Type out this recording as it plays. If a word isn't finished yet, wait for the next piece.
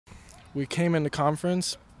we came into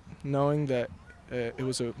conference knowing that it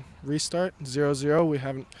was a restart, 0-0. We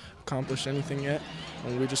haven't accomplished anything yet,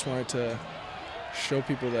 and we just wanted to show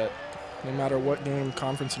people that no matter what game,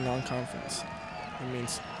 conference or non-conference, it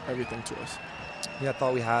means everything to us. Yeah, I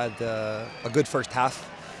thought we had a good first half.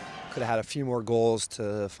 Could have had a few more goals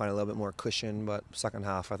to find a little bit more cushion, but second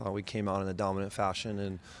half I thought we came out in a dominant fashion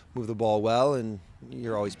and moved the ball well, and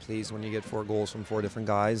you're always pleased when you get 4 goals from 4 different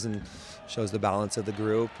guys and shows the balance of the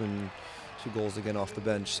group, and 2 goals again off the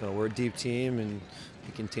bench. So we're a deep team and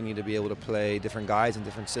we continue to be able to play different guys in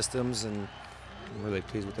different systems, and I'm really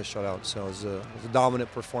pleased with the shutout. So it was a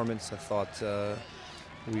dominant performance. I thought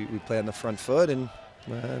we played on the front foot, and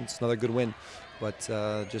it's another good win. But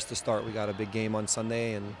just to start, we got a big game on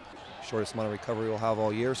Sunday, and shortest amount of recovery we'll have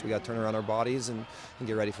all year, so we got to turn around our bodies and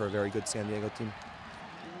get ready for a very good San Diego team.